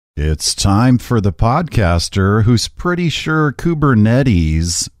It's time for the podcaster who's pretty sure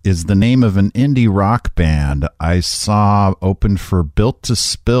Kubernetes is the name of an indie rock band I saw open for Built to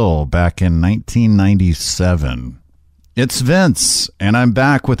Spill back in 1997. It's Vince, and I'm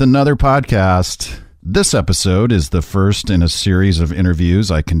back with another podcast. This episode is the first in a series of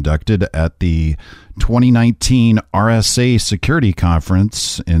interviews I conducted at the 2019 RSA Security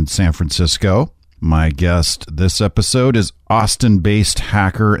Conference in San Francisco. My guest this episode is Austin-based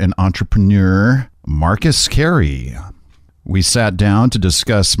hacker and entrepreneur Marcus Carey. We sat down to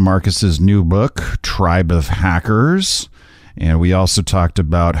discuss Marcus's new book, Tribe of Hackers, and we also talked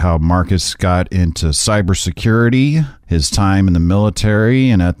about how Marcus got into cybersecurity, his time in the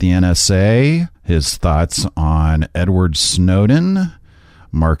military and at the NSA, his thoughts on Edward Snowden,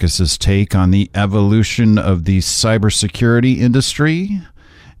 Marcus's take on the evolution of the cybersecurity industry,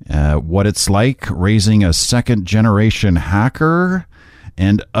 what it's like raising a second-generation hacker,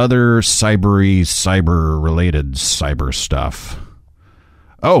 and other cyber-related cyber stuff.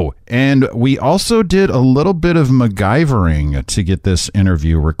 Oh, and we also did a little bit of MacGyvering to get this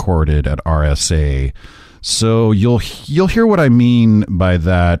interview recorded at RSA, so you'll hear what I mean by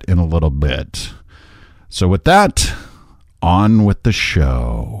that in a little bit. So with that, on with the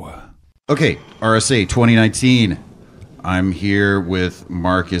show. Okay, RSA 2019. I'm here with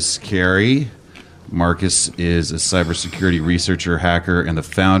Marcus Carey. Marcus is a cybersecurity researcher, hacker, and the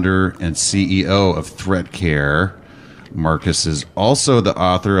founder and CEO of Threatcare. Marcus is also the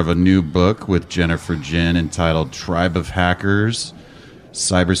author of a new book with Jennifer Jin entitled Tribe of Hackers,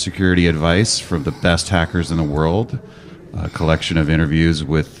 Cybersecurity Advice from the Best Hackers in the World, a collection of interviews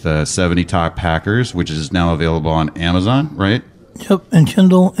with 70 top hackers, which is now available on Amazon, right? Yep, and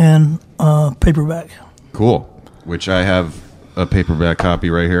Kindle and paperback. Cool. Which I have a paperback copy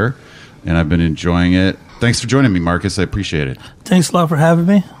right here, and I've been enjoying it. Thanks for joining me, Marcus. I appreciate it. Thanks a lot for having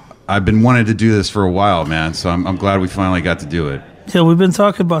me. I've been wanting to do this for a while, man, so I'm glad we finally got to do it. Yeah, we've been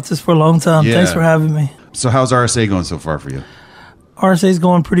talking about this for a long time. Yeah. Thanks for having me. So how's RSA going so far for you? RSA is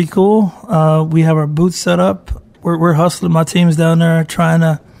going pretty cool. We have our booth set up. We're hustling. My team's down there trying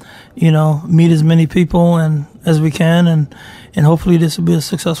to, meet as many people as we can, and hopefully this will be a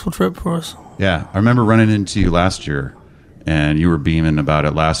successful trip for us. Yeah, I remember running into you last year, and you were beaming about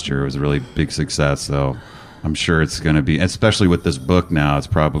it last year. It was a really big success, so I'm sure it's going to be, especially with this book now, it's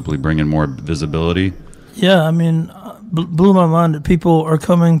probably bringing more visibility. Yeah, blew my mind that people are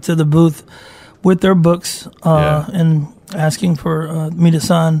coming to the booth with their books and asking for me to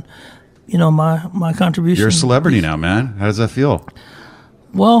sign, my contribution. You're a celebrity now, man. How does that feel?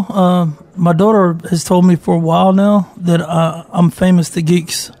 Well, my daughter has told me for a while now that I'm famous to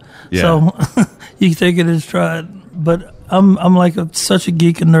geeks. Yeah. So you can take it as tried. But I'm like such a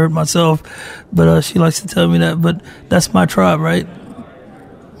geek and nerd myself. But she likes to tell me that. But that's my tribe, right?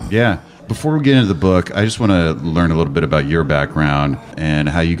 Yeah. Before we get into the book, I just want to learn a little bit about your background and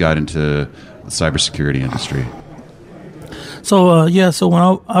how you got into the cybersecurity industry. So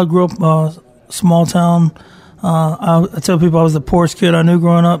when I grew up small town, I tell people I was the poorest kid I knew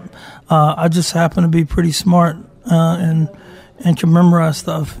growing up. I just happened to be pretty smart and can memorize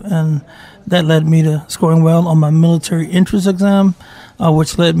stuff, and that led me to scoring well on my military entrance exam,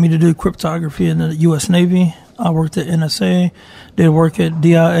 which led me to do cryptography in the U.S. Navy. I worked at NSA, did work at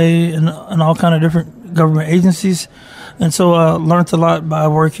DIA and all kind of different government agencies, and so I learned a lot by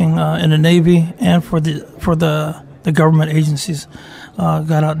working in the Navy and for the government agencies.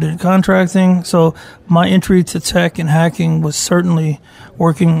 Got out did contracting, so my entry to tech and hacking was certainly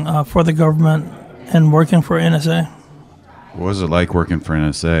working for the government and working for NSA. What was it like working for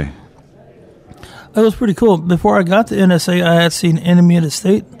NSA? It was pretty cool. Before I got to NSA, I had seen Enemy of the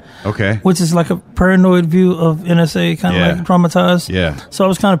State. Okay. Which is like a paranoid view of NSA, kind of like traumatized. Yeah. So I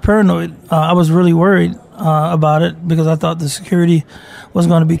was kind of paranoid. I was really worried about it because I thought the security was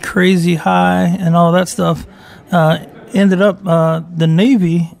going to be crazy high and all that stuff. Ended up, the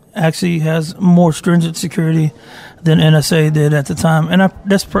Navy actually has more stringent security than NSA did at the time, and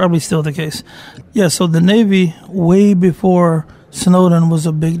that's probably still the case. Yeah, so the Navy, way before Snowden was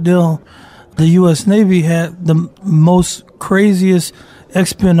a big deal, the U.S. Navy had the most craziest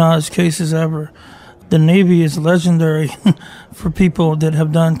espionage cases ever. The Navy is legendary for people that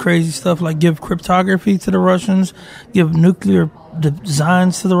have done crazy stuff like give cryptography to the Russians, give nuclear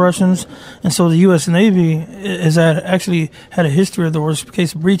designs to the Russians. And so the U.S. Navy actually had a history of the worst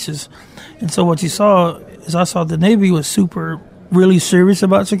case breaches. And so what you saw is I saw the Navy was really serious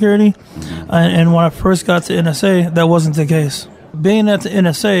about security. And when I first got to NSA, that wasn't the case. Being at the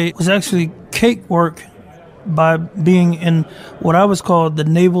NSA was actually cakework by being in what I was called the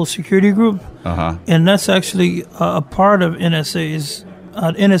Naval Security Group. And that's actually a part of NSA's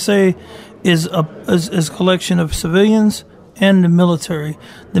NSA is a collection of civilians and the military.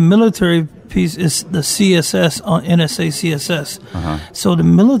 The military piece is the CSS on NSA CSS. So the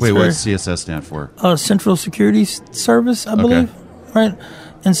military. Wait, what does CSS stand for? Central Security Service, I believe. Right?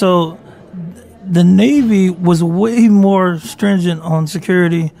 And so the Navy was way more stringent on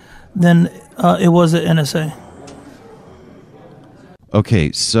security than it was at NSA.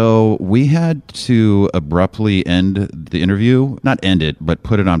 Okay, so we had to abruptly end the interview. Not end it, but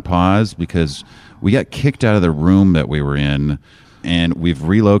put it on pause because we got kicked out of the room that we were in, and we've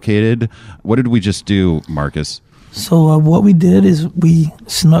relocated. What did we just do, Marcus? So what we did is we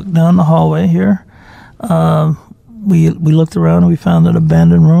snuck down the hallway here. We looked around and we found an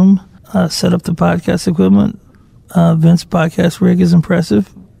abandoned room, set up the podcast equipment. Vince's podcast rig is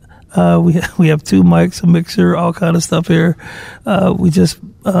impressive. We have 2 mics, a mixer, all kind of stuff here. We just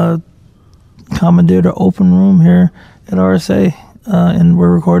commandeered an open room here at RSA, and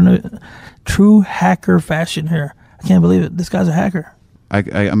we're recording a true hacker fashion here. I can't believe it. This guy's a hacker.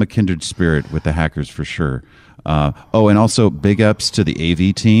 I'm a kindred spirit with the hackers for sure. And also big ups to the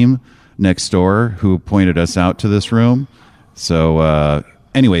AV team next door who pointed us out to this room. So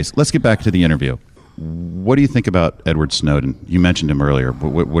anyways, let's get back to the interview. What do you think about Edward Snowden? You mentioned him earlier, but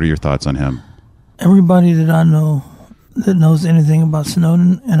what are your thoughts on him? Everybody that I know that knows anything about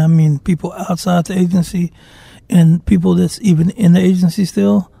Snowden, and I mean people outside the agency and people that's even in the agency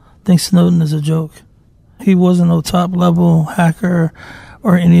still, think Snowden is a joke. He wasn't no top-level hacker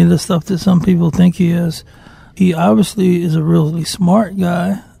or any of the stuff that some people think he is. He obviously is a really smart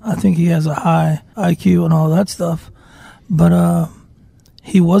guy. I think he has a high IQ and all that stuff. But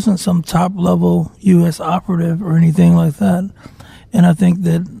he wasn't some top-level U.S. operative or anything like that. And I think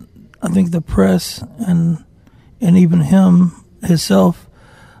the press and even him himself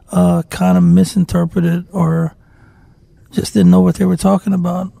kind of misinterpreted or just didn't know what they were talking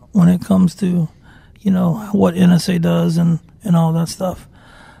about when it comes to, what NSA does and all that stuff.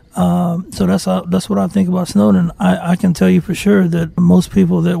 So that's what I think about Snowden. I can tell you for sure that most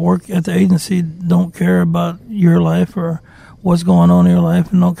people that work at the agency don't care about your life or what's going on in your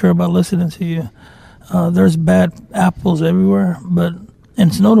life and don't care about listening to you. There's bad apples everywhere,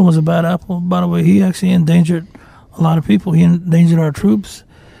 and Snowden was a bad apple. By the way, he actually endangered a lot of people. He endangered our troops.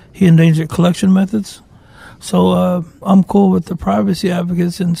 He endangered collection methods. So I'm cool with the privacy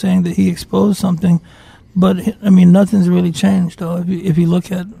advocates in saying that he exposed something, but I mean nothing's really changed though. If you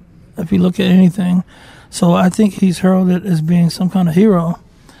look at anything, so I think he's heralded as being some kind of hero.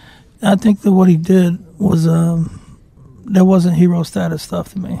 I think that what he did was there wasn't hero status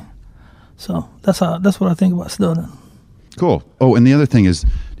stuff to me. So that's what I think about Snowden. Cool. Oh, and the other thing is,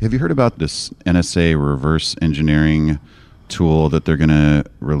 have you heard about this NSA reverse engineering tool that they're going to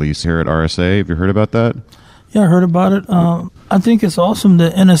release here at RSA? Have you heard about that? Yeah, I heard about it. I think it's awesome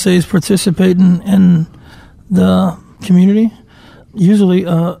that NSA is participating in the community. Usually,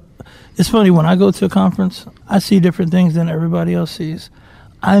 it's funny, when I go to a conference, I see different things than everybody else sees.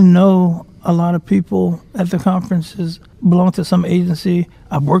 I know a lot of people at the conferences belong to some agency.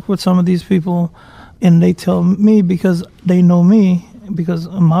 I've worked with some of these people, and they tell me because they know me, because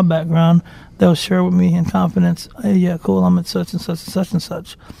of my background, they'll share with me in confidence, hey, yeah, cool, I'm at such and such and such and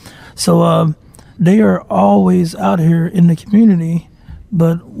such. So they are always out here in the community,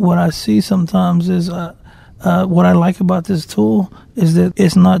 but what I see sometimes is what I like about this tool is that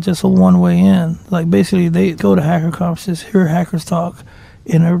it's not just a one-way in. Like basically they go to hacker conferences, hear hackers talk,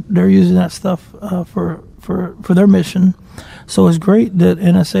 and they're using that stuff for their mission. So it's great that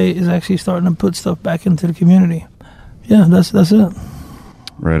NSA is actually starting to put stuff back into the community. Yeah, that's it.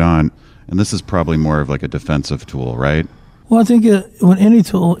 Right on. And this is probably more of like a defensive tool, right? Well, I think with any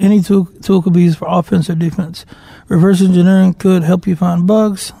tool could be used for offense or defense. Reverse engineering could help you find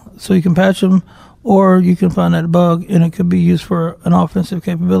bugs so you can patch them, or you can find that bug and it could be used for an offensive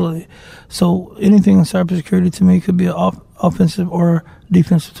capability. So anything in cybersecurity to me could be an offensive or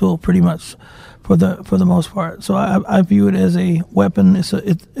defensive tool, pretty much for the most part. So I view it as a weapon. It's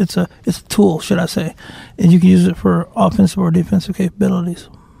a tool, should I say, and you can use it for offensive or defensive capabilities.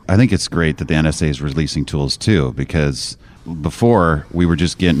 I think it's great that the NSA is releasing tools too, because before we were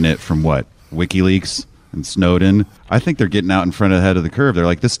just getting it from WikiLeaks and Snowden. I think they're getting out in front of the head of the curve. They're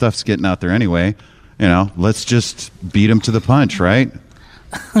like, this stuff's getting out there anyway. Let's just beat them to the punch, right?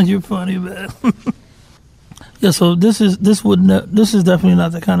 You're funny, man. Yeah, so this is definitely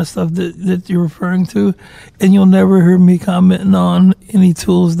not the kind of stuff that you're referring to, and you'll never hear me commenting on any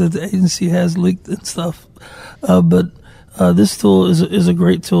tools that the agency has leaked and stuff. But this tool is a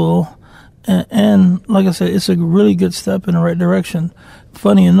great tool, and like I said, it's a really good step in the right direction.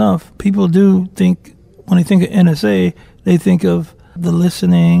 Funny enough, people do think when they think of NSA, they think of the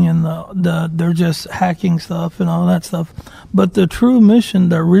listening and they're just hacking stuff and all that stuff. But the true mission,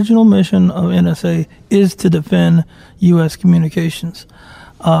 the original mission of NSA is to defend U.S. communications.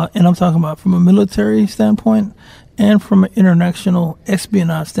 And I'm talking about from a military standpoint and from an international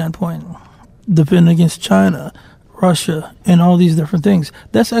espionage standpoint, defend against China, Russia, and all these different things.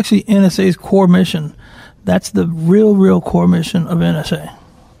 That's actually NSA's core mission. That's the real core mission of NSA.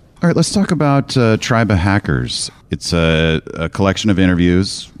 All right, let's talk about Tribe of Hackers. It's a collection of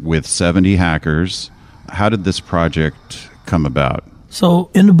interviews with 70 hackers. How did this project come about?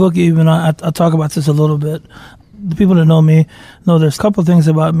 So in the book, even I talk about this a little bit. The people that know me know there's a couple of things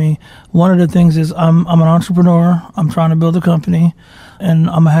about me. One of the things is I'm an entrepreneur. I'm trying to build a company, and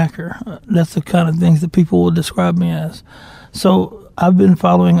I'm a hacker. That's the kind of things that people will describe me as. So I've been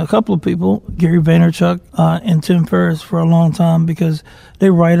following a couple of people, Gary Vaynerchuk and Tim Ferriss, for a long time because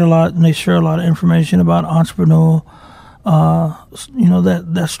they write a lot and they share a lot of information about entrepreneurial,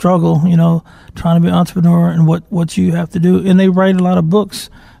 that struggle, trying to be an entrepreneur and what you have to do. And they write a lot of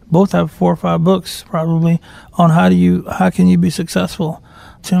books. Both have 4 or 5 books probably on how can you be successful.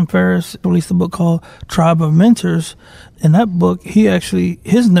 Tim Ferriss released a book called Tribe of Mentors. In that book,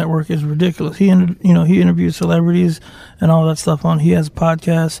 his network is ridiculous. He interviews celebrities and all that stuff he has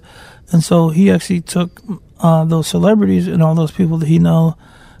podcasts. And so he actually took those celebrities and all those people that he know,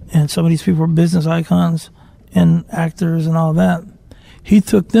 and some of these people are business icons and actors and all that. He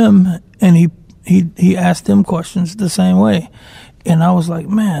took them and he asked them questions the same way. And I was like,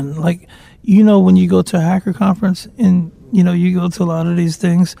 man, when you go to a hacker conference and, you go to a lot of these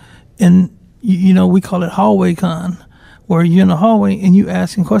things and, we call it hallway con, where you're in the hallway and you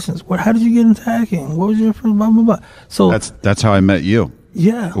asking questions. How did you get into hacking? What was your first blah, blah, blah? So that's how I met you.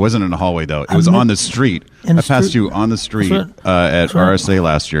 Yeah. It wasn't in a hallway, though. It was on the street. I passed you on the street at RSA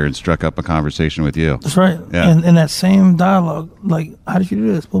last year and struck up a conversation with you. That's right. Yeah. And that same dialogue, how did you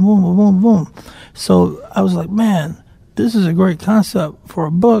do this? Boom, boom, boom, boom, boom. So I was like, man, this is a great concept for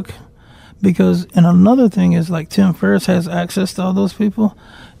a book because, and another thing is Tim Ferriss has access to all those people.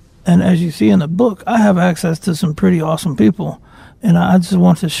 And as you see in the book, I have access to some pretty awesome people. And I just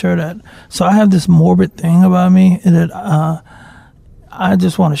want to share that. So I have this morbid thing about me that I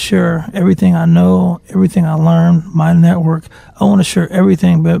just want to share everything I know, everything I learned, my network. I want to share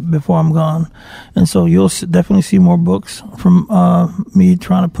everything before I'm gone. And so you'll definitely see more books from me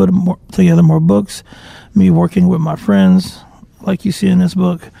trying to put together more books, me working with my friends, like you see in this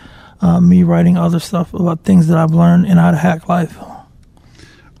book, me writing other stuff about things that I've learned and how to hack life.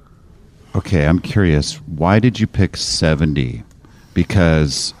 Okay, I'm curious. Why did you pick 70?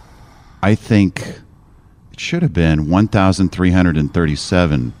 Because I think it should have been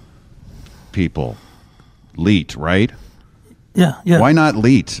 1,337 people. LEET, right? Yeah. Why not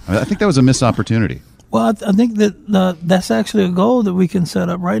LEET? I think that was a missed opportunity. Well, I think that that's actually a goal that we can set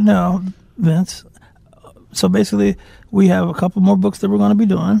up right now, Vince. So basically, we have a couple more books that we're going to be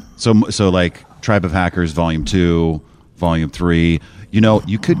doing. So like Tribe of Hackers, Volume 2, Volume 3.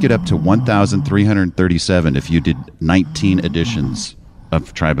 You could get up to 1,337 if you did 19 editions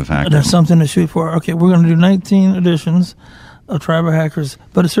of Tribe of Hackers. That's something to shoot for. Okay, we're going to do 19 editions of Tribe of Hackers.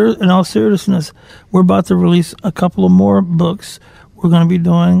 But in all seriousness, we're about to release a couple of more books. We're going to be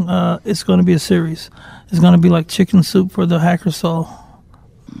doing, it's going to be a series. It's going to be like chicken soup for the hacker soul.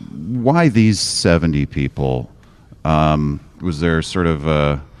 Why these 70 people? Was there sort of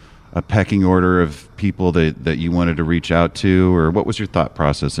a pecking order of people that you wanted to reach out to, or what was your thought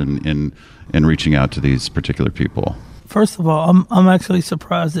process in reaching out to these particular people? First of all, I'm actually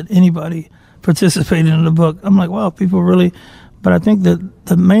surprised that anybody participated in the book. I'm like, wow, people really. But I think that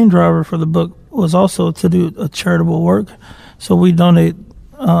the main driver for the book was also to do a charitable work. So we donate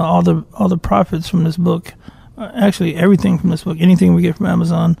all the profits from this book. Actually, everything from this book, anything we get from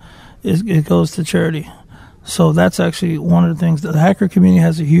Amazon, it goes to charity. So that's actually one of the things. The hacker community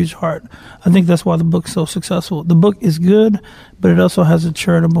has a huge heart. I think that's why the book's so successful. The book is good, but it also has a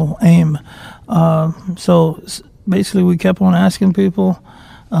charitable aim. So basically, we kept on asking people.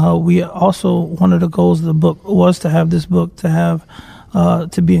 We also, one of the goals of the book was to have this book to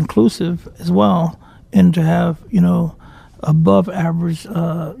be inclusive as well, and to have, above average,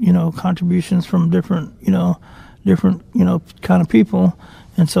 contributions from different kind of people.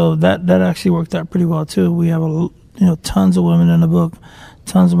 And so that actually worked out pretty well too. We have tons of women in the book,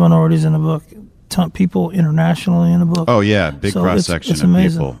 tons of minorities in the book, people internationally in the book. Oh yeah, big cross section of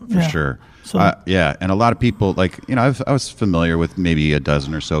people for sure. So, and a lot of people I was familiar with maybe a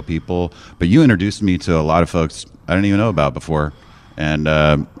dozen or so people, but you introduced me to a lot of folks I didn't even know about before, and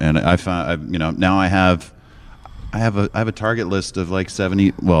I found now I have a target list of like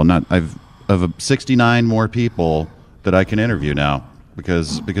 70. Well, not of 69 more people that I can interview now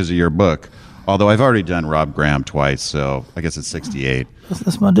because of your book. Although I've already done Rob Graham twice, so I guess it's 68.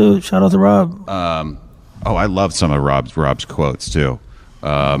 That's my dude. Shout out to Rob. I love some of Rob's quotes too.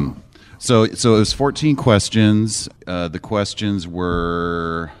 So it was 14 questions. The questions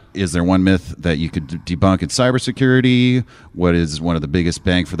were: is there one myth that you could debunk in cybersecurity? What is one of the biggest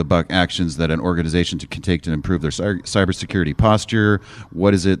bang for the buck actions that an organization can take to improve their cybersecurity posture?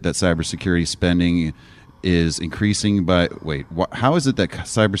 What is it that cybersecurity spending is increasing how is it that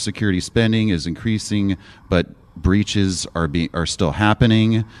cybersecurity spending is increasing but breaches are still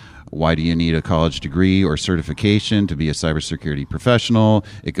happening? Why do you need a college degree or certification to be a cybersecurity professional?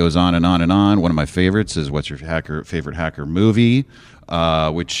 It goes on and on and on. One of my favorites is, what's your favorite hacker movie?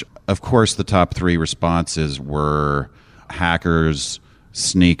 Which, of course, the top 3 responses were hackers,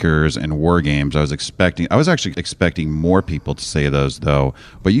 sneakers, and war games. I was actually expecting more people to say those, though.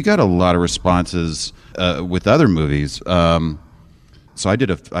 But you got a lot of responses with other movies. So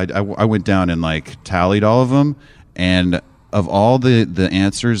I went down and tallied all of them, and of all the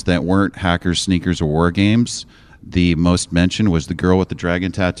answers that weren't hackers, sneakers, or war games, the most mentioned was The Girl with the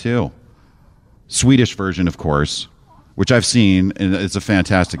Dragon Tattoo. Swedish version, of course, which I've seen, and it's a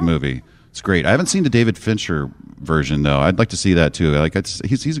fantastic movie. It's great. I haven't seen the David Fincher version, though. I'd like to see that, too.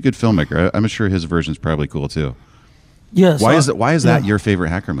 He's a good filmmaker. I'm sure his version's probably cool, too. Yes. Why is that your favorite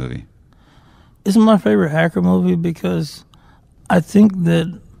hacker movie? It's my favorite hacker movie because I think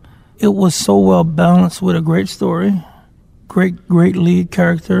that it was so well balanced with a great story. Great lead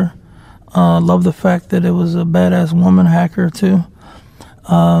character. Love the fact that it was a badass woman hacker too,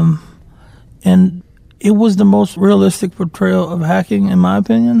 and it was the most realistic portrayal of hacking, in my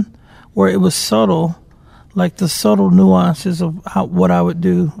opinion, where it was subtle, like the subtle nuances of what I would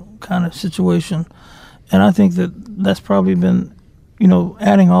do kind of situation. And I think that's probably been,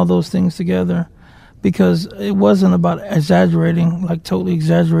 adding all those things together, because it wasn't about exaggerating, like totally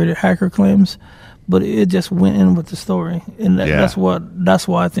exaggerated hacker claims, but it just went in with the story, and that's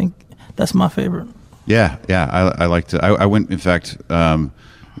why I think that's my favorite. Yeah. I liked it. I went, in fact,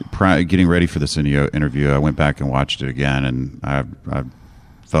 getting ready for this interview, I went back and watched it again, and I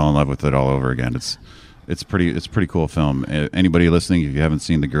fell in love with it all over again. It's pretty cool film. Anybody listening, if you haven't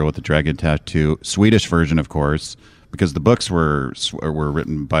seen The Girl with the Dragon Tattoo, Swedish version, of course, because the books were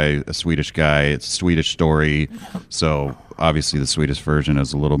written by a Swedish guy. It's a Swedish story, so obviously the Swedish version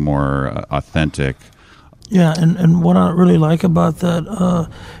is a little more authentic. Yeah, and what I really like about that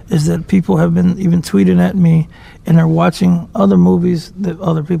is that people have been even tweeting at me, and they're watching other movies that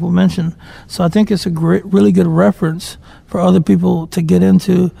other people mention. So I think it's a really good reference for other people to get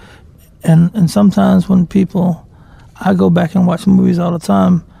into. And sometimes when I go back and watch movies all the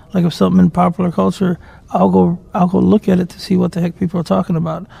time, like if something in popular culture, I'll go look at it to see what the heck people are talking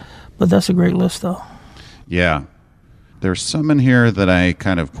about. But that's a great list, though. Yeah. There's some in here that I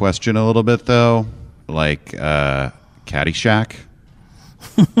kind of question a little bit, though, like Caddyshack.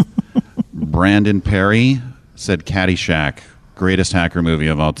 Brandon Perry said Caddyshack, greatest hacker movie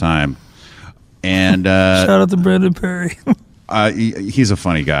of all time. And shout out to Brandon Perry. He's a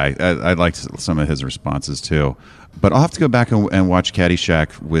funny guy. I liked some of his responses, too. But I'll have to go back and watch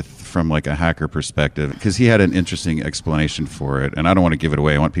Caddyshack from like a hacker perspective, because he had an interesting explanation for it, and I don't want to give it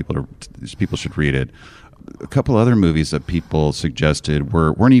away. I want people should read it. A couple other movies that people suggested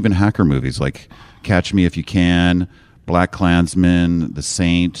weren't even hacker movies, like Catch Me If You Can, Black Klansman, The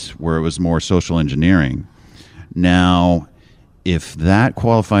Saint, where it was more social engineering. Now, if that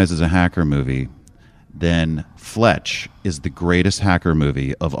qualifies as a hacker movie, then Fletch is the greatest hacker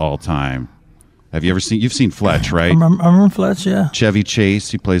movie of all time. Have you ever seen? You've seen Fletch, right? I remember Fletch, yeah. Chevy Chase,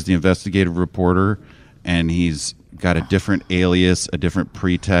 he plays the investigative reporter, and he's got a different alias, a different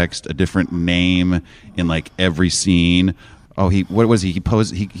pretext, a different name in like every scene. Oh, he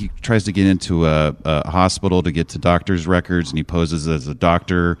tries to get into a hospital to get to doctor's records, and he poses as a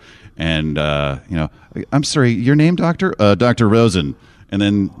doctor. And I'm sorry, your name, doctor? Dr. Rosen. And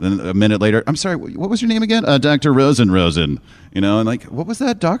then a minute later, I'm sorry, what was your name again? Dr. Rosen. And like, what was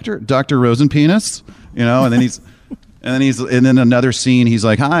that, Dr. Rosen penis? And then another scene, he's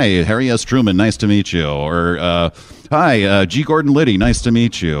like, hi, Harry S. Truman, nice to meet you. Or, hi, G. Gordon Liddy, nice to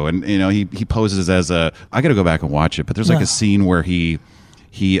meet you. And, he poses as I got to go back and watch it, but there's like a scene where he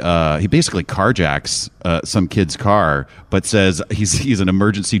basically carjacks some kid's car, but says he's an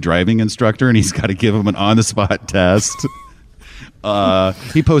emergency driving instructor, and he's got to give him an on-the-spot test.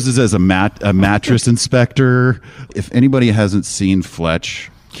 He poses as a mattress inspector. If anybody hasn't seen Fletch,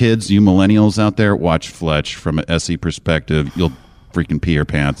 kids, you millennials out there, watch Fletch from an SE perspective. freaking pee your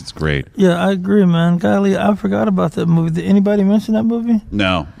pants. It's great. Yeah, I agree, man. Golly, I forgot about that movie. Did anybody mention that movie?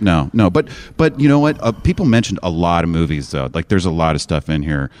 No. But you know what? People mentioned a lot of movies, though. Like, there's a lot of stuff in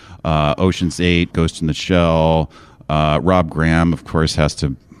here. Ocean's 8, Ghost in the Shell. Rob Graham, of course, has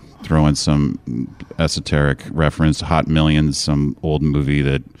to throw in some esoteric reference. Hot Millions, some old movie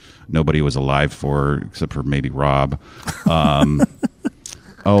that nobody was alive for except for maybe Rob.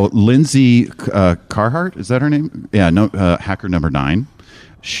 Lindsay Carhart, is that her name? Yeah, no, Hacker Number 9.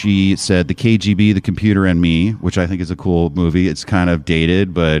 She said The KGB, The Computer, and Me, which I think is a cool movie. It's kind of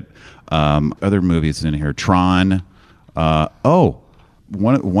dated, but other movies in here. Tron.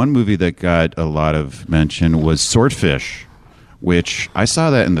 One movie that got a lot of mention was Swordfish, which I saw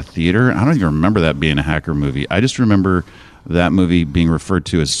that in the theater. I don't even remember that being a hacker movie. I just remember that movie being referred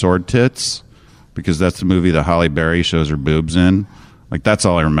to as Sword Tits because that's the movie that Halle Berry shows her boobs in. Like, that's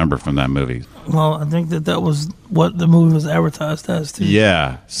all I remember from that movie. Well, I think that was what the movie was advertised as, too.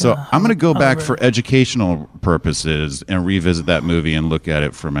 Yeah. So I'm going to go back for educational purposes and revisit that movie and look at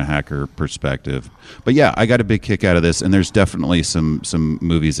it from a hacker perspective. But yeah, I got a big kick out of this, and there's definitely some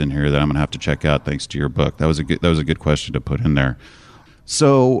movies in here that I'm going to have to check out thanks to your book. That was a good question to put in there.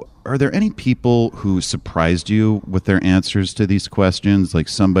 So, are there any people who surprised you with their answers to these questions? Like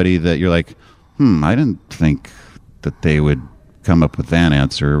somebody that you're like, I didn't think that they would come up with that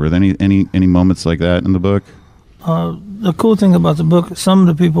answer. Were there any moments like that in the book? The cool thing about the book, some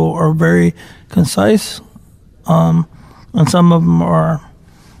of the people are very concise, and some of them are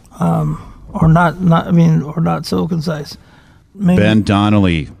not so concise. Maybe Ben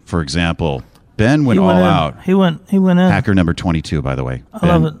Donnelly, for example. Ben went all out. He went in. Hacker number 22, by the way. I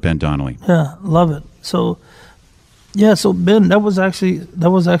love it. Ben Donnelly. Yeah, love it. So Ben, that was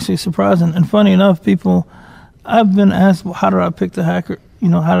actually surprising. And funny enough, I've been asked, well, how did I pick the hacker?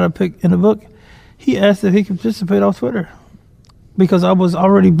 How did I pick in the book? He asked if he could participate on Twitter because I was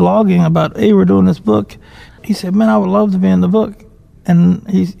already blogging about, hey, we're doing this book. He said, man, I would love to be in the book. And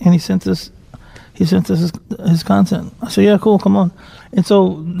he sent us his content. I said, yeah, cool, come on. And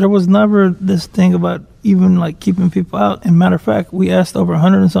so there was never this thing about even like keeping people out. And matter of fact, we asked over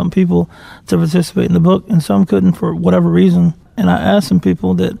 100 and something people to participate in the book, and some couldn't for whatever reason. And I asked some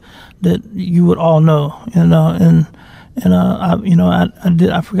people that you would all know, I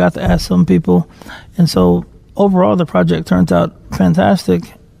forgot to ask some people. And so overall, the project turned out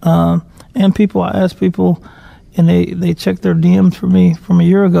fantastic. And I asked people, and they checked their DMs for me from a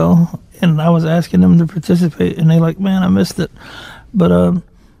year ago, and I was asking them to participate, and they like, man, I missed it. But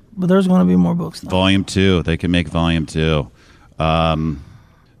there's going to be more books now. Volume 2. They can make Volume 2.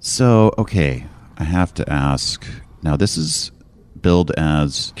 So, okay, I have to ask. Now, this is billed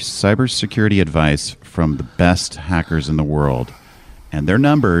as cybersecurity advice from the best hackers in the world, and they're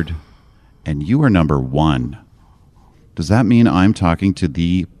numbered, and you are number 1. Does that mean I'm talking to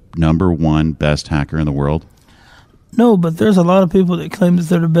the number 1 best hacker in the world? No, but there's a lot of people that claim that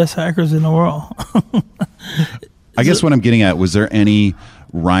they're the best hackers in the world. I guess what I'm getting at, was there any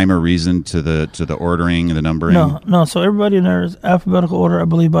rhyme or reason to the ordering and the numbering? No. So everybody in there is alphabetical order, I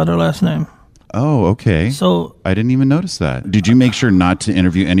believe, by their last name. Oh, okay. So I didn't even notice that. Did you make sure not to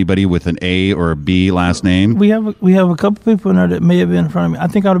interview anybody with an A or a B last name? We have a couple people in there that may have been in front of me. I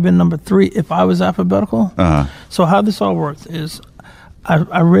think I would have been number 3 if I was alphabetical. So how this all works is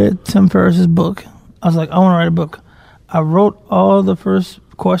I read Tim Ferriss's book. I was like, I want to write a book. I wrote all the first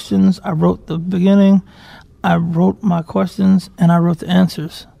questions. I wrote the beginning. I wrote my questions, and I wrote the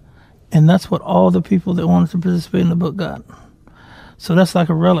answers. And that's what all the people that wanted to participate in the book got. So that's like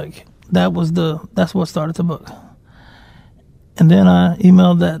a relic. That's what started the book. And then I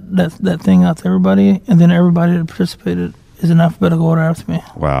emailed that thing out to everybody, and then everybody that participated is in alphabetical order after me.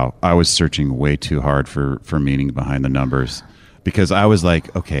 Wow. I was searching way too hard for meaning behind the numbers because I was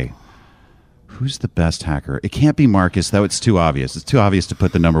like, okay, who's the best hacker? It can't be Marcus. It's too obvious. It's too obvious to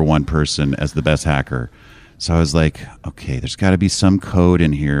put the number 1 person as the best hacker. So I was like, okay, there's got to be some code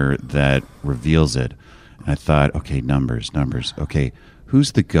in here that reveals it. And I thought, okay, numbers. Okay,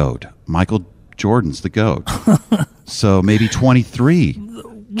 who's the GOAT? Michael Jordan's the GOAT. So maybe 23.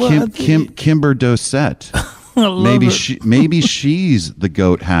 Kimber Dosette. Maybe she's the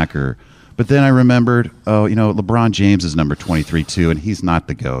GOAT hacker. But then I remembered, LeBron James is number 23 too, and he's not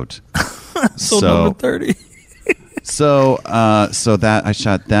the GOAT. So number 30. So that I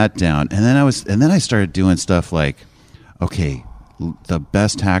shot that down, and then I started doing stuff like, okay, the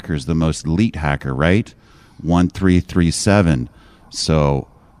best hacker is the most elite hacker, right? 1337. So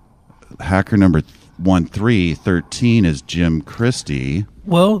hacker number 1313 is Jim Christie.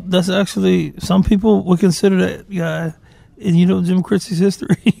 Well, that's actually, some people would consider that guy, and you know Jim Christie's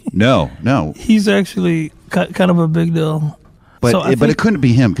history. No. He's actually kind of a big deal. But it couldn't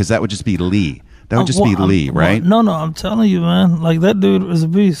be him because that would just be Lee. That would just be Lee, right? No, I'm telling you, man. Like, that dude is a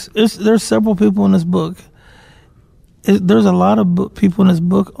beast. There's several people in this book. There's a lot of people in this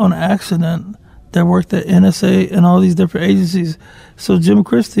book on accident that worked at NSA and all these different agencies. So Jim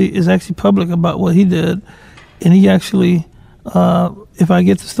Christie is actually public about what he did, and he actually, if I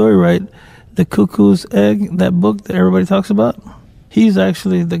get the story right, The Cuckoo's Egg, that book that everybody talks about, he's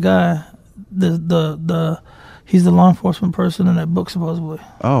actually the guy, he's the law enforcement person in that book, supposedly.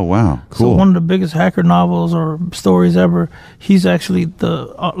 Oh, wow. Cool. So one of the biggest hacker novels or stories ever, he's actually the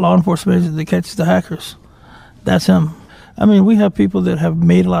law enforcement agent that catches the hackers. That's him. I mean, we have people that have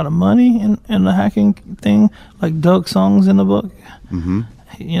made a lot of money in the hacking thing, like Doug Song's in the book. Mm-hmm.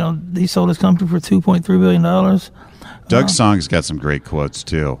 You know, he sold his company for $2.3 billion. Doug Song's got some great quotes,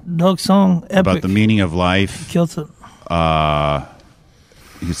 too. Doug Song, epic. About the meaning of life. He kills it.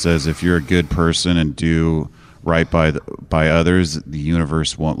 He says, if you're a good person and do right by others, the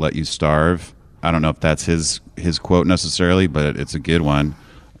universe won't let you starve. I don't know if that's his quote necessarily, but it's a good one.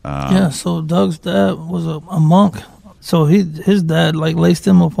 So Doug's dad was a monk. So his dad like laced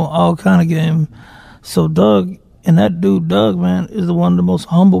him up on all kind of game. So Doug, and that dude Doug, man, is one of the most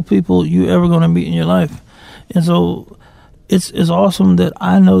humble people you ever gonna meet in your life. And so it's awesome that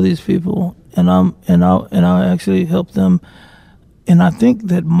I know these people and I actually help them. And I think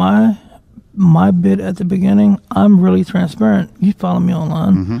that my bit at the beginning, I'm really transparent. You follow me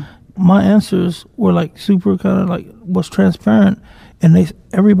online. Mm-hmm. My answers were like super kind of like was transparent, and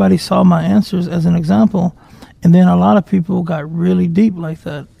everybody saw my answers as an example. And then a lot of people got really deep like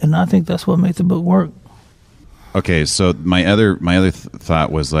that, and I think that's what made the book work. Okay, so my other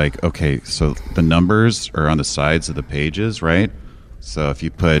thought was like, okay, so the numbers are on the sides of the pages, right? So if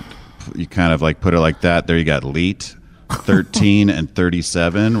you kind of like put it like that, there you got Leet, 13 and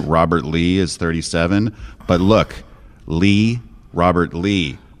 37. Robert Lee is 37, but look, Robert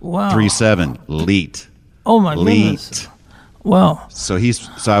Lee, wow, 37, Leet. Oh my goodness! Wow. So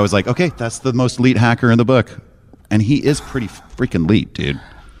I was like, okay, that's the most elite hacker in the book. And he is pretty freaking elite, dude.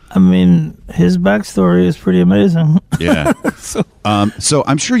 I mean, his backstory is pretty amazing. Yeah. So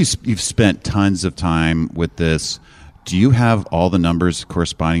I'm sure you've spent tons of time with this. Do you have all the numbers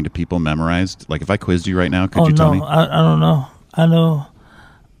corresponding to people memorized? Like, if I quizzed you right now, could you tell me? I don't know. I know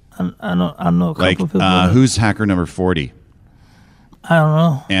a couple of people. Who's hacker number 40? I don't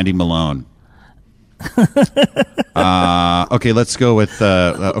know. Andy Malone. Okay, let's go with.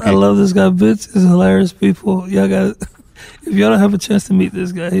 Okay. I love this guy. Bitch is hilarious. People, y'all got. If y'all don't have a chance to meet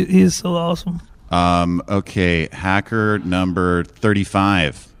this guy, he is so awesome. Okay, hacker number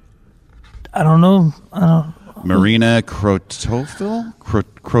 35. I don't know. Marina Krotofil.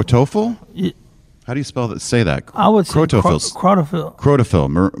 Krotofil. Yeah. How do you spell that? Say that. I would say Krotofil.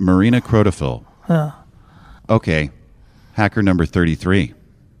 Krotofil. Marina Krotofil. Yeah. Okay, hacker number 33.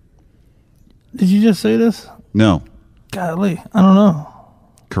 Did you just say this? No. Golly, I don't know.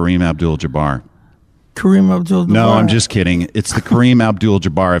 Kareem Abdul-Jabbar. Kareem Abdul-Jabbar. No, I'm just kidding. It's the Kareem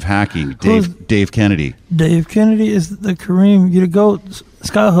Abdul-Jabbar of hacking. Dave Kennedy. Dave Kennedy is the Kareem. You the goat.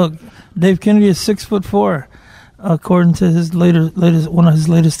 Skyhook. Dave Kennedy is 6'4", according to his one of his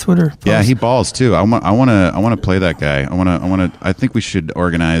latest Twitter posts. Yeah, he balls too. I want to play that guy. I think we should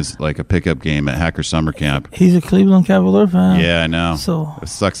organize like a pickup game at Hacker Summer Camp. He's a Cleveland Cavalier fan. Yeah, I know. So it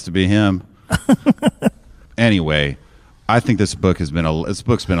sucks to be him. Anyway, I think this book's been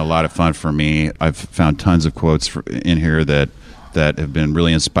a lot of fun for me. I've found tons of quotes in here that have been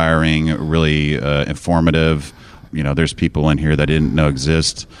really inspiring, really informative. You know, there's people in here that I didn't know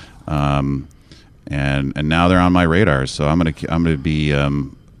exist, and now they're on my radar. So I'm gonna be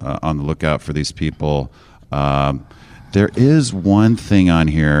on the lookout for these people. There is one thing on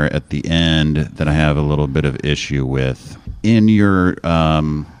here at the end that I have a little bit of issue with. In your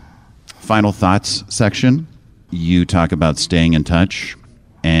final thoughts section, you talk about staying in touch,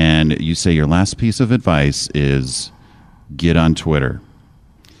 and you say your last piece of advice is get on Twitter.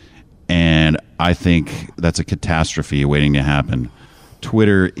 And I think that's a catastrophe waiting to happen.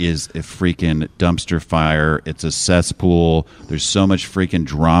 Twitter is a freaking dumpster fire. It's a cesspool. There's so much freaking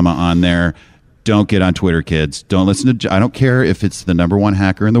drama on there. Don't get on Twitter, kids. Don't listen to. I don't care if it's the #1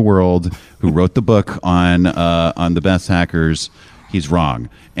 hacker in the world who wrote the book on the best hackers. He's wrong.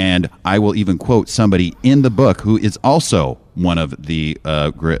 And I will even quote somebody in the book who is also one of the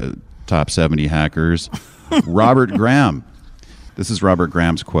top 70 hackers, Robert Graham. This is Robert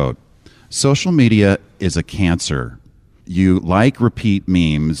Graham's quote. Social media is a cancer. You repeat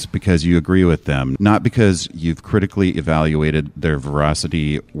memes because you agree with them, not because you've critically evaluated their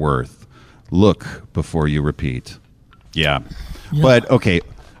veracity worth. Look before you repeat. Yeah. But, okay,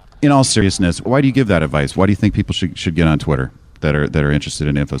 in all seriousness, why do you give that advice? Why do you think people should get on Twitter? that are interested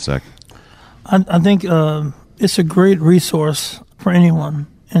in InfoSec? I think it's a great resource for anyone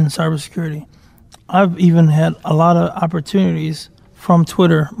in cybersecurity. I've even had a lot of opportunities from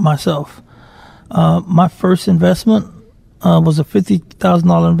Twitter myself. My first investment was a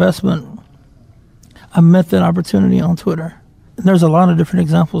 $50,000 investment. I met that opportunity on Twitter. And there's a lot of different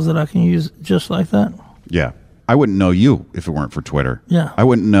examples that I can use just like that. Yeah. I wouldn't know you if it weren't for Twitter. Yeah. I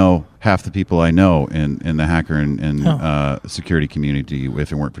wouldn't know half the people I know in the hacker and security community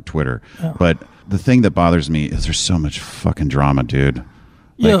if it weren't for Twitter. Yeah. But the thing that bothers me is there's so much fucking drama, dude.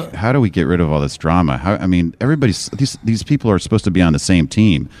 Like, how do we get rid of all this drama? Everybody's these people are supposed to be on the same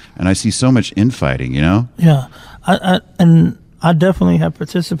team, and I see so much infighting. Yeah, I definitely have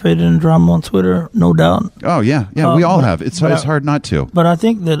participated in drama on Twitter, no doubt. Oh yeah, we all have. It's hard not to. But I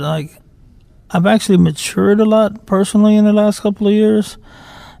think that I've actually matured a lot personally in the last couple of years,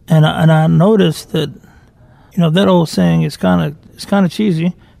 and I noticed that that old saying is kind of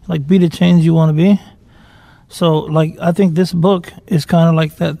cheesy, like be the change you want to be. So, I think this book is kind of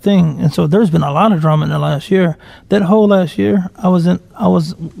like that thing. And so there's been a lot of drama in the last year. That whole last year, we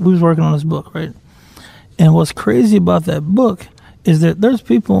was working on this book, right? And what's crazy about that book is that there's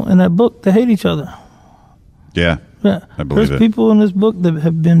people in that book that hate each other. Yeah. I believe there's people in this book that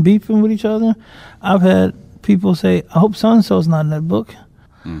have been beefing with each other. I've had people say, I hope so-and-so's not in that book.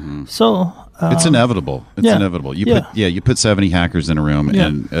 Mm-hmm. So... it's inevitable. It's inevitable. You put 70 hackers in a room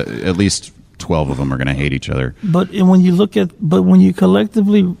and at least 12 of them are going to hate each other. But when you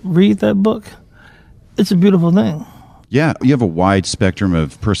collectively read that book, it's a beautiful thing. Yeah, you have a wide spectrum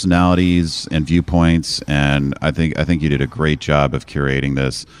of personalities and viewpoints, and I think you did a great job of curating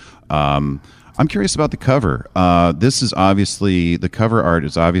this. I'm curious about the cover. The cover art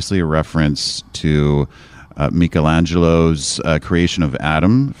is obviously a reference to Michelangelo's creation of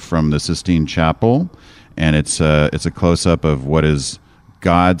Adam from the Sistine Chapel, and it's a close up of what is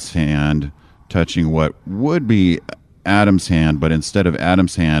God's hand touching what would be Adam's hand, but instead of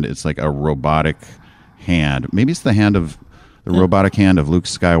Adam's hand, it's like a robotic hand. Maybe it's the robotic hand of Luke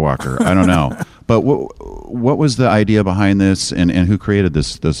Skywalker. I don't know. But what was the idea behind this, and who created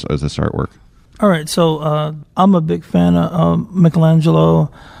this artwork? All right, so I'm a big fan of Michelangelo,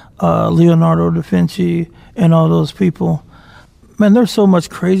 Leonardo da Vinci, and all those people. Man, there's so much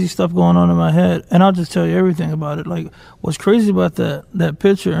crazy stuff going on in my head, and I'll just tell you everything about it. Like, what's crazy about that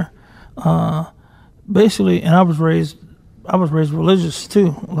picture, basically, and I was raised religious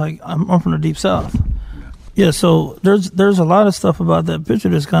too. Like, I'm from the Deep South. Yeah, so there's a lot of stuff about that picture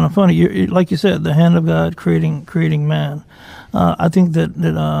that's kind of funny. You're, like you said, the hand of God creating man. I think that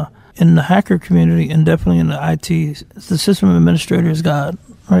in the hacker community and definitely in the IT, the system administrator is God,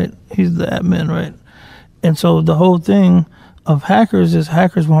 right? He's the admin, right? And so the whole thing of hackers is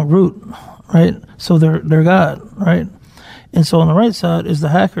hackers want root, right? So they're God, right? And so on the right side is the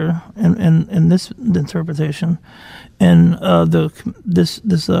hacker in this interpretation, and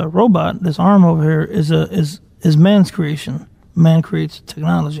this robot, this arm over here is man's creation. Man creates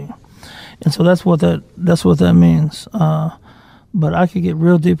technology, and so that's what that means. But I could get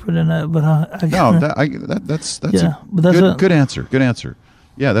real deeper than that. But that's a good answer. Good answer.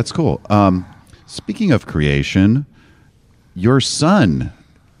 Yeah, that's cool. Speaking of creation, your son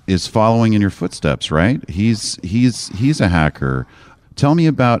is following in your footsteps, right? He's a hacker. Tell me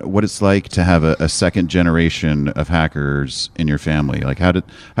about what it's like to have a second generation of hackers in your family. Like, how'd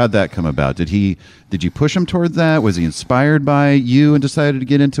that come about? Did you push him toward that? Was he inspired by you and decided to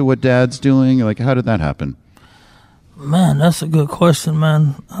get into what Dad's doing? Like, how did that happen? Man, that's a good question,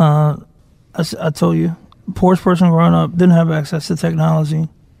 man. I told you, poorest person growing up, didn't have access to technology.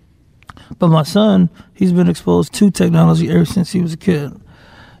 But my son, he's been exposed to technology ever since he was a kid.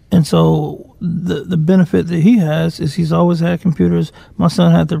 And so the benefit that he has is he's always had computers. My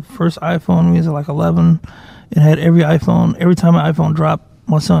son had the first iPhone when he was like 11. It had every iPhone. Every time an iPhone dropped,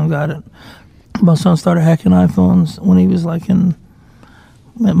 my son got it. My son started hacking iPhones when he was like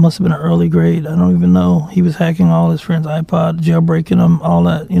it must have been an early grade. I don't even know. He was hacking all his friends' iPod, jailbreaking them, all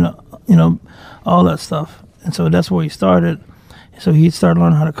that, all that stuff. And so that's where he started. So he started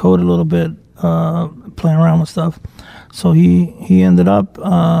learning how to code a little bit, playing around with stuff. So he ended up,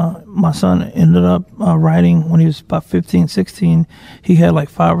 my son ended up writing when he was about 15, 16. He had like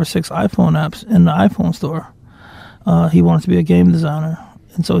 5 or 6 iPhone apps in the iPhone store. He wanted to be a game designer.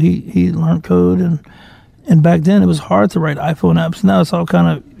 And so he learned code. And back then it was hard to write iPhone apps. Now it's all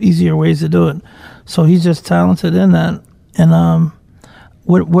kind of easier ways to do it. So he's just talented in that. And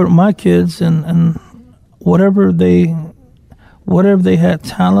with my kids and whatever they had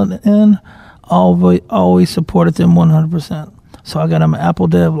talent in, always supported them 100%. So I got him an Apple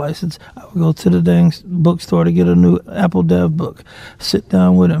Dev license. I would go to the dang bookstore to get a new Apple Dev book, sit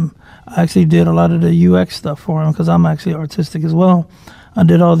down with him. I actually did a lot of the UX stuff for him because I'm actually artistic as well. I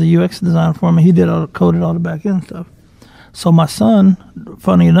did all the UX design for him, and he coded all the back end stuff. So my son,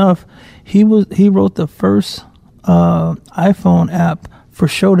 funny enough, he wrote the first iPhone app for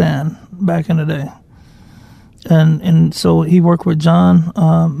Shodan back in the day. And so he worked with John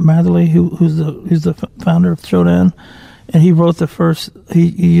Matherly, who's the founder of Shodan, and he wrote the first. He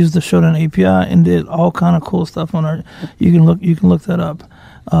used the Shodan API and did all kind of cool stuff on it. You can look that up.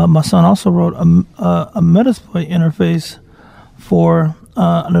 My son also wrote a Metasploit interface for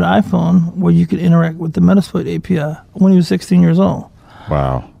an iPhone where you could interact with the Metasploit API when he was 16 years old.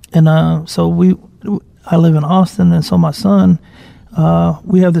 Wow! And so I live in Austin, and so my son,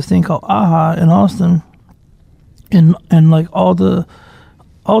 we have this thing called AHA in Austin. And like all the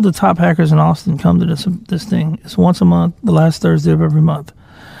top hackers in Austin come to this thing. It's once a month, the last Thursday of every month.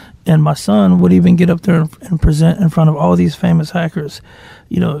 And my son would even get up there and present in front of all these famous hackers,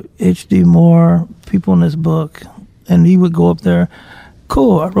 H.D. Moore, people in this book. And he would go up there,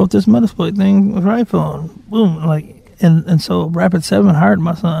 cool, I wrote this Metasploit thing with iPhone. Boom. And so Rapid7 hired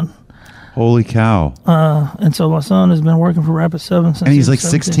my son. Holy cow. And so my son has been working for Rapid7 since. And he's like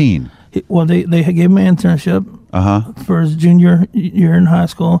 16. They gave him an internship for his junior year in high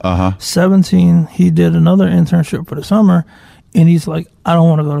school. 17, he did another internship for the summer, and he's like, I don't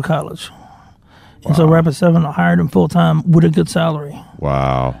want to go to college. And so Rapid7 hired him full time with a good salary.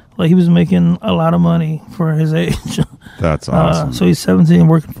 Wow. Like he was making a lot of money for his age. That's awesome. So he's 17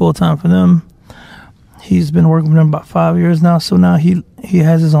 working full time for them. He's been working with them about 5 years now. So now he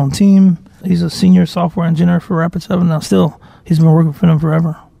has his own team. He's a senior software engineer for Rapid7 now. Still, he's been working for them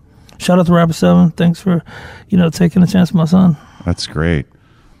forever. Shout out to Rapid7. Thanks for, taking a chance with my son. That's great.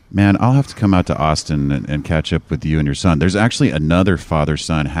 Man, I'll have to come out to Austin and catch up with you and your son. There's actually another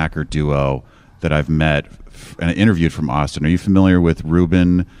father-son hacker duo that I've met and interviewed from Austin. Are you familiar with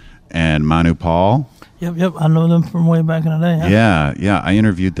Ruben and Manu Paul? Yep. I know them from way back in the day. Yeah. I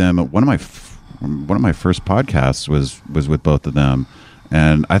interviewed them. One of my first podcasts was with both of them,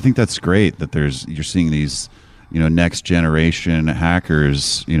 and I think that's great that you're seeing these next generation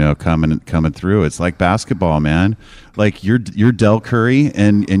hackers coming through. It's like basketball, man. Like you're Del Curry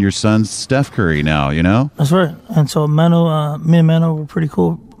and your son's Steph Curry now. That's right. And so Manu, me and Manu were pretty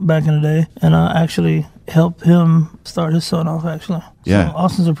cool back in the day, and I actually helped him start his son off. Actually, so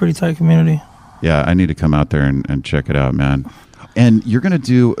Austin's a pretty tight community. Yeah, I need to come out there and check it out, man. And you're going to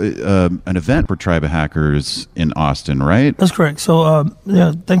do an event for Tribe of Hackers in Austin, right? That's correct. So,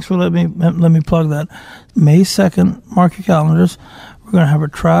 thanks for letting me plug that. May 2nd, mark your calendars. We're going to have a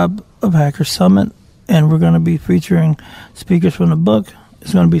Tribe of Hackers Summit, and we're going to be featuring speakers from the book.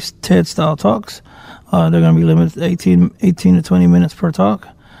 It's going to be TED-style talks. They're going to be limited to 18 to 20 minutes per talk.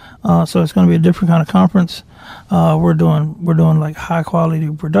 So it's going to be a different kind of conference. We're doing like high-quality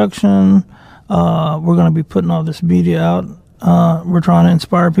production. We're going to be putting all this media out. We're trying to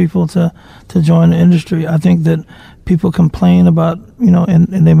inspire people to join the industry. I think that people complain about,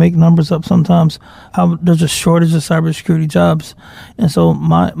 and they make numbers up sometimes, how there's a shortage of cybersecurity jobs. And so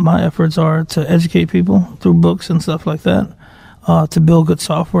my efforts are to educate people through books and stuff like that, to build good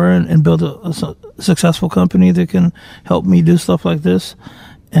software and build a successful company that can help me do stuff like this.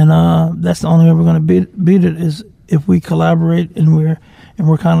 And that's the only way we're going to beat it is if we collaborate and we're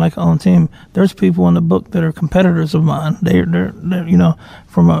kind of like our own team. There's people in the book that are competitors of mine. They're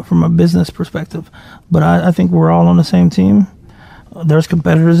from a business perspective. But I think we're all on the same team. There's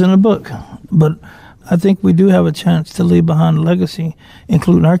competitors in the book. But I think we do have a chance to leave behind a legacy,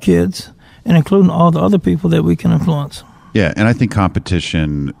 including our kids and including all the other people that we can influence. Yeah, and I think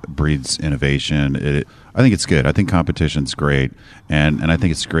competition breeds innovation. I think it's good. I think competition's great. And I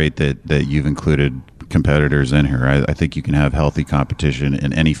think it's great that you've included competitors in here. I think you can have healthy competition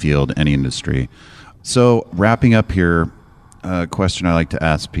in any field, any industry. So wrapping up here, a question I like to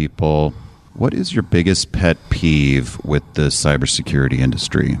ask people, what is your biggest pet peeve with the cybersecurity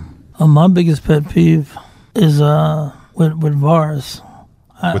industry? My biggest pet peeve is with VARs.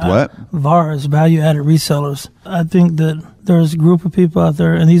 With what? VARs, value-added resellers. I think that there's a group of people out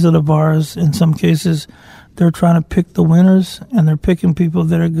there, and these are the VARs. In some cases, they're trying to pick the winners, and they're picking people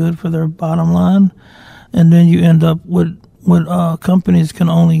that are good for their bottom line. And then you end up with companies can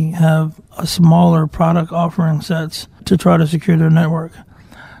only have a smaller product offering sets to try to secure their network.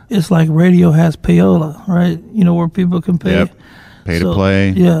 It's like radio has payola, right? Where people can pay. Yep. Pay to play.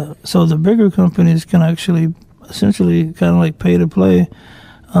 Yeah. So the bigger companies can actually essentially kind of like pay to play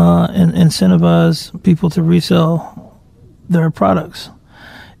and incentivize people to resell their products.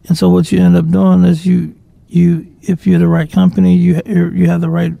 And so what you end up doing is you if you're the right company, you have the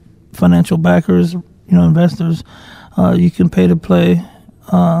right financial backers, investors, you can pay to play.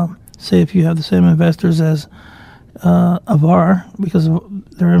 Say if you have the same investors as Avar, because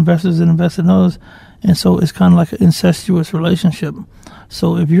they're investors that invest in those, and so it's kind of like an incestuous relationship.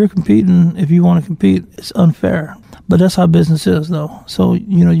 So if you want to compete, it's unfair. But that's how business is, though. So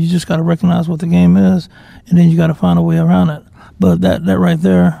you just got to recognize what the game is, and then you got to find a way around it. But that right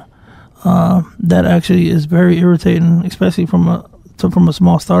there, that actually is very irritating, especially from a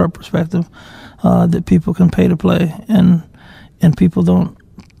small startup perspective, that people can pay to play, and people don't.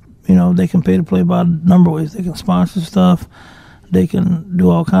 They can pay to play by a number of ways. They can sponsor stuff. They can do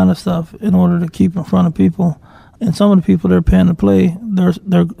all kind of stuff in order to keep in front of people. And some of the people they're paying to play, their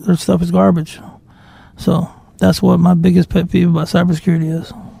stuff is garbage. So that's what my biggest pet peeve about cybersecurity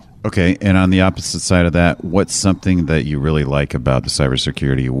is. Okay, and on the opposite side of that, what's something that you really like about the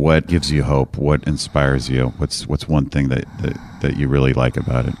cybersecurity? What gives you hope? What inspires you? What's one thing that you really like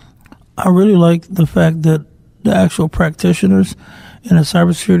about it? I really like the fact that the actual practitioners in the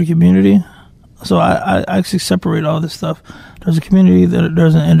cybersecurity community. So I actually separate all this stuff. There's a community,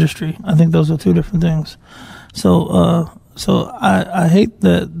 there's an industry. I think those are two different things. So I hate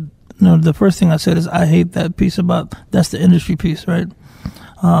that. The first thing I said is I hate that piece about that's the industry piece, right?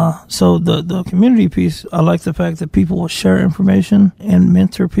 So the community piece, I like the fact that people will share information and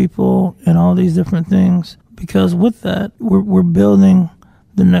mentor people and all these different things, because with that we're building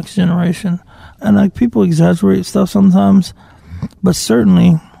the next generation. And like people exaggerate stuff sometimes, but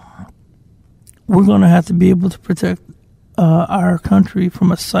certainly we're going to have to be able to protect our country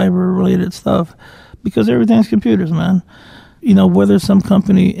from a cyber-related stuff, because everything's computers, man. Whether some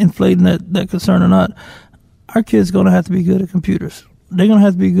company inflating that concern or not, our kids going to have to be good at computers. They're going to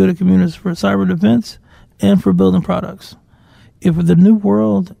have to be good at computers for cyber defense and for building products. If the new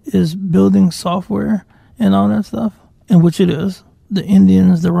world is building software and all that stuff, and which it is, the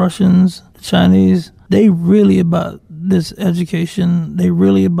Indians, the Russians, the Chinese, they really about this education. They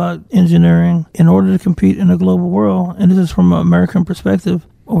really about engineering in order to compete in a global world. And this is from an American perspective.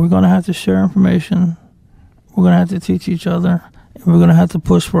 We're going to have to share information. We're going to have to teach each other. And we're going to have to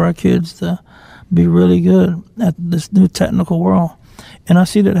push for our kids to be really good at this new technical world. And I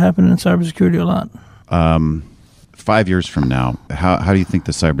see that happening in cybersecurity a lot. 5 years from now, how do you think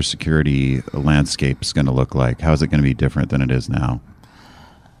the cybersecurity landscape is going to look like? How is it going to be different than it is now?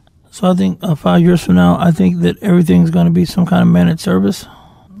 So I think 5 years from now, I think that everything's going to be some kind of managed service.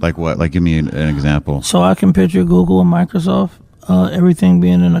 Like what? Like give me an example. So I can picture Google and Microsoft, everything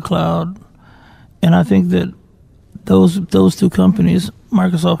being in the cloud. And I think that those two companies,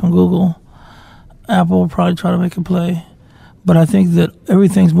 Microsoft and Google, Apple will probably try to make a play. But I think that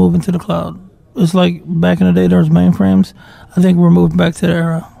everything's moving to the cloud. It's like back in the day there was mainframes. I think we're moving back to the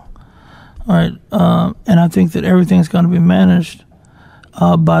era. All right. And I think that everything's going to be managed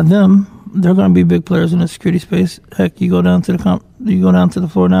by them. They're going to be big players in the security space. Heck, you go down to the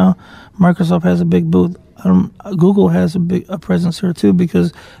floor now. Microsoft has a big booth. Google has a presence here too,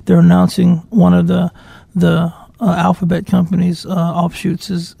 because they're announcing one of the Alphabet companies' offshoots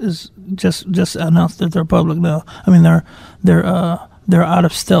is just announced that they're public now. I mean they're out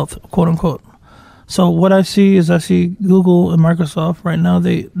of stealth, quote unquote. So what I see is Google and Microsoft right now.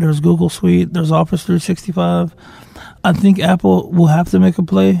 There's Google Suite, there's Office 365. I think Apple will have to make a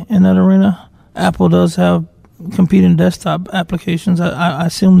play in that arena. Apple does have competing desktop applications. I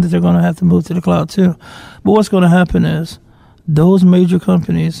assume that they're going to have to move to the cloud too. But what's going to happen is those major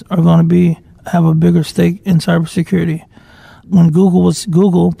companies are going to have a bigger stake in cybersecurity. When Google was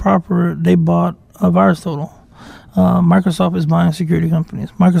Google proper, they bought VirusTotal. Microsoft is buying security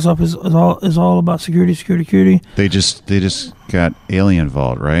companies. Microsoft is all about security. They just got Alien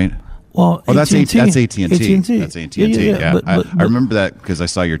Vault, right? Well, that's AT&T. That's AT&T. That's AT&T. Yeah. But I remember that because I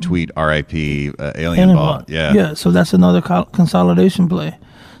saw your tweet, RIP, Alien Vault. Yeah, so that's another consolidation play.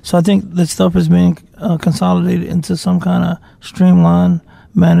 So I think that stuff is being consolidated into some kind of streamlined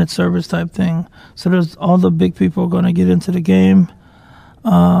managed service type thing. So there's all the big people are going to get into the game.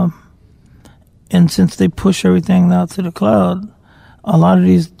 And since they push everything now to the cloud, a lot of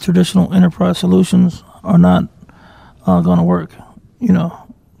these traditional enterprise solutions are not going to work,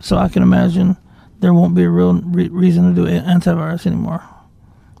 So I can imagine there won't be a real reason to do antivirus anymore,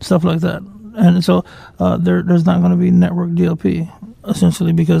 stuff like that. And so there's not going to be network DLP,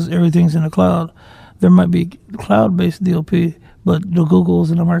 essentially, because everything's in the cloud. There might be cloud-based DLP, but the Googles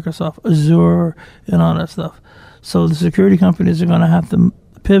and the Microsoft, Azure, and all that stuff. So the security companies are going to have to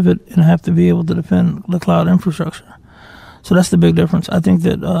pivot and have to be able to defend the cloud infrastructure. So that's the big difference. I think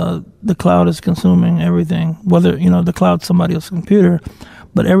that the cloud is consuming everything, whether, the cloud's somebody else's computer,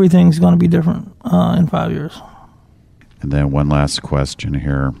 but everything's going to be different in 5 years. And then one last question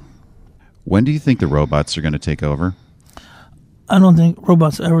here. When do you think the robots are going to take over? I don't think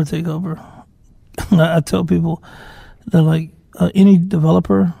robots ever take over. I tell people that, like, any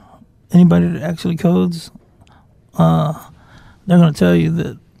developer, anybody that actually codes, they're going to tell you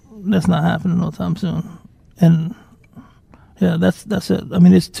that that's not happening no time soon. And yeah, that's it. I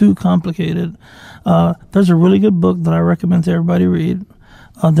mean, it's too complicated. There's a really good book that I recommend to everybody read.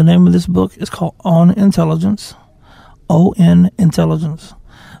 The name of this book is called On Intelligence. O-N Intelligence.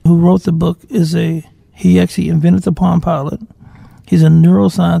 Who wrote the book he actually invented the Palm Pilot. He's a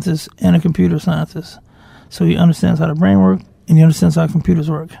neuroscientist and a computer scientist. So he understands how the brain works and he understands how computers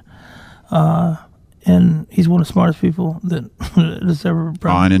work. And he's one of the smartest people that's ever...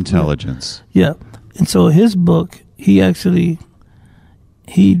 On Intelligence. Yeah. And so his book, he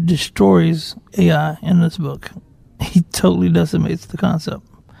destroys AI in this book. He totally decimates the concept.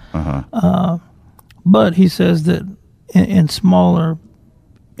 But he says that in smaller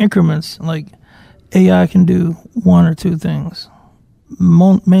increments, like AI can do one or two things,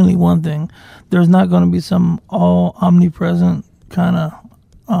 mainly one thing. There's not going to be some all omnipresent kind of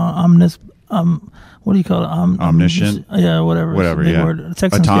what do you call it? Omniscient? Yeah, whatever. Yeah. Word.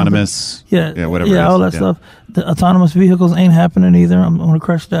 Autonomous? Yeah, whatever. Yeah, all that stuff. The autonomous vehicles ain't happening either. I'm going to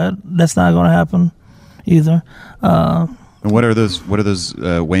crush that. That's not going to happen either. And what are those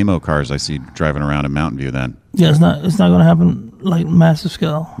Waymo cars I see driving around in Mountain View then? Yeah, it's not going to happen like massive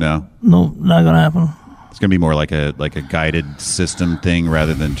scale. No, not going to happen. It's going to be more like a guided system thing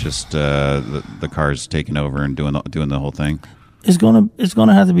rather than just the cars taking over and doing the whole thing. It's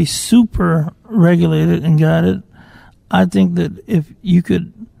gonna have to be super regulated and guided. I think that if you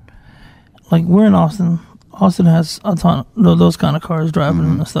could, like, we're in Austin. Austin has those kind of cars driving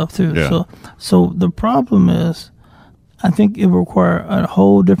and stuff too. Yeah. So the problem is, I think it would require a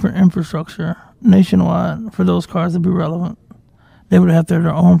whole different infrastructure nationwide for those cars to be relevant. They would have to have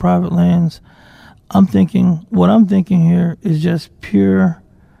their own private lanes. What I'm thinking here is just pure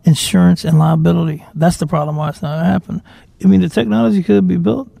insurance and liability. That's the problem why it's not going to happen. I mean, the technology could be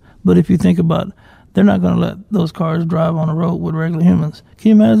built, but if you think about it, they're not going to let those cars drive on the road with regular humans. Can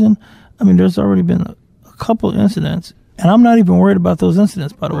you imagine? I mean, there's already been a couple incidents, and I'm not even worried about those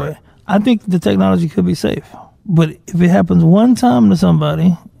incidents, by the way. I think the technology could be safe. But if it happens one time to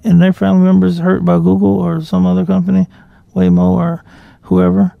somebody and their family members hurt by Google or some other company, Waymo or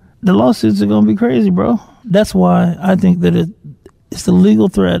whoever, the lawsuits are going to be crazy, bro. That's why I think that it's the legal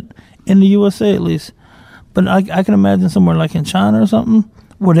threat in the USA at least. But I can imagine somewhere like in China or something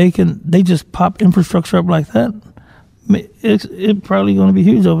where they just pop infrastructure up like that. It's probably going to be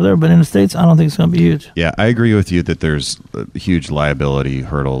huge over there, but in the States, I don't think it's going to be huge. Yeah, I agree with you that there's huge liability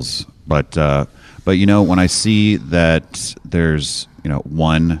hurdles. But when I see that there's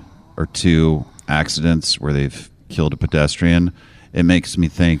one or two accidents where they've killed a pedestrian, it makes me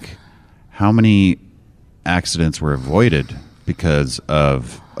think, how many accidents were avoided because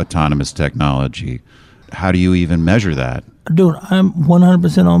of autonomous technology? How do you even measure that? Dude, I'm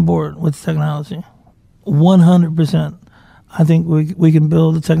 100% on board with technology. 100%. I think we can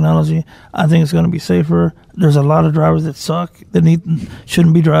build the technology. I think it's going to be safer. There's a lot of drivers that suck that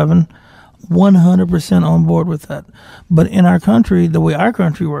shouldn't be driving. 100% on board with that. But in our country, the way our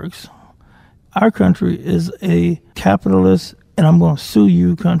country works, our country is a capitalist and I'm going to sue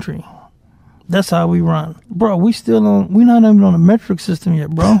you country. That's how we run. Bro, we're not even on a metric system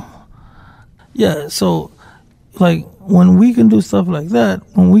yet, bro. Yeah, so, like, when we can do stuff like that,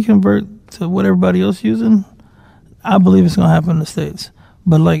 when we convert to what everybody else using, I believe it's going to happen in the States.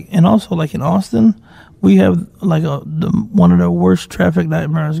 But, and also, in Austin, we have, one of the worst traffic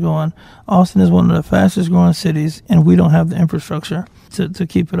nightmares going. Austin is one of the fastest growing cities, and we don't have the infrastructure to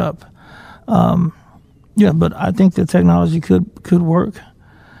keep it up. But I think the technology could work.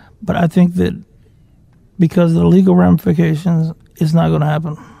 But I think that because of the legal ramifications, it's not going to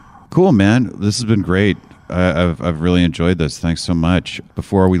happen. Cool, man. This has been great. I've really enjoyed this. Thanks so much.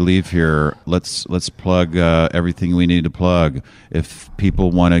 Before we leave here, let's plug everything we need to plug. If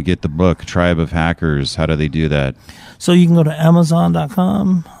people want to get the book, Tribe of Hackers, how do they do that? So you can go to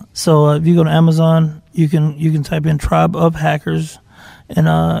Amazon.com. So if you go to Amazon, you can type in Tribe of Hackers, and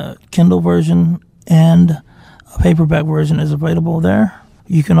a Kindle version and a paperback version is available there.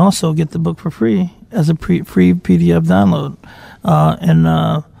 You can also get the book for free as a free PDF download.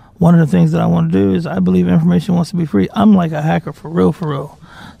 One of the things that I want to do is I believe information wants to be free. I'm like a hacker for real.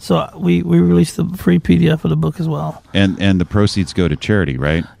 So we released the free PDF of the book as well. And the proceeds go to charity,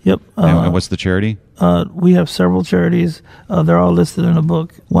 right? Yep. And what's the charity? We have several charities. They're all listed in the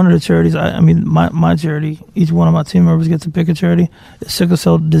book. One of the charities, my charity, each one of my team members gets to pick a charity. It's Sickle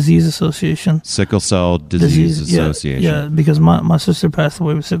Cell Disease Association. Sickle Cell Disease Association. Yeah, because my sister passed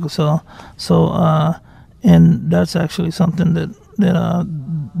away with sickle cell. So, and that's actually something that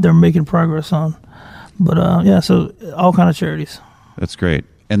they're making progress on. But so all kind of charities. That's great.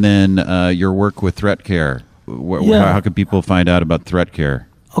 And then your work with Threatcare. How can people find out about Threatcare?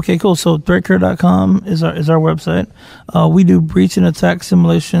 Okay, cool. So threatcare.com is our website. We do breach and attack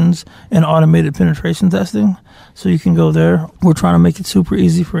simulations and automated penetration testing. So you can go there. We're trying to make it super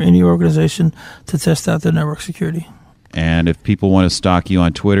easy for any organization to test out their network security. And if people want to stalk you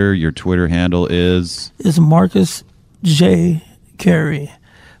on Twitter, your Twitter handle is? It's Marcus J. Carey.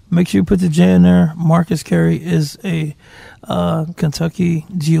 Make sure you put the J in there. Marcus Carey is a Kentucky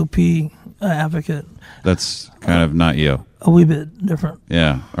GOP advocate. That's kind of not you. A wee bit different.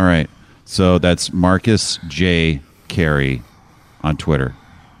 Yeah. All right. So that's Marcus J. Carey on Twitter.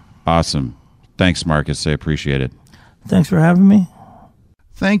 Awesome. Thanks, Marcus. I appreciate it. Thanks for having me.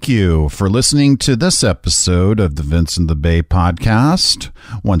 Thank you for listening to this episode of the Vince in the Bay podcast.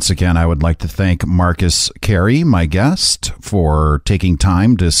 Once again, I would like to thank Marcus Carey, my guest, for taking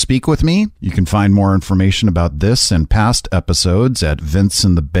time to speak with me. You can find more information about this and past episodes at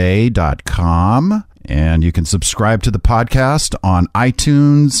vinceinthebay.com. And you can subscribe to the podcast on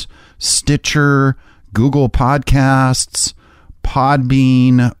iTunes, Stitcher, Google Podcasts,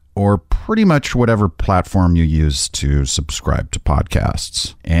 Podbean, or pretty much whatever platform you use to subscribe to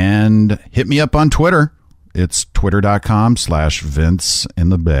podcasts. And hit me up on Twitter. It's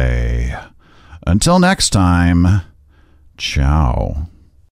twitter.com/VinceInTheBay. Until next time, ciao.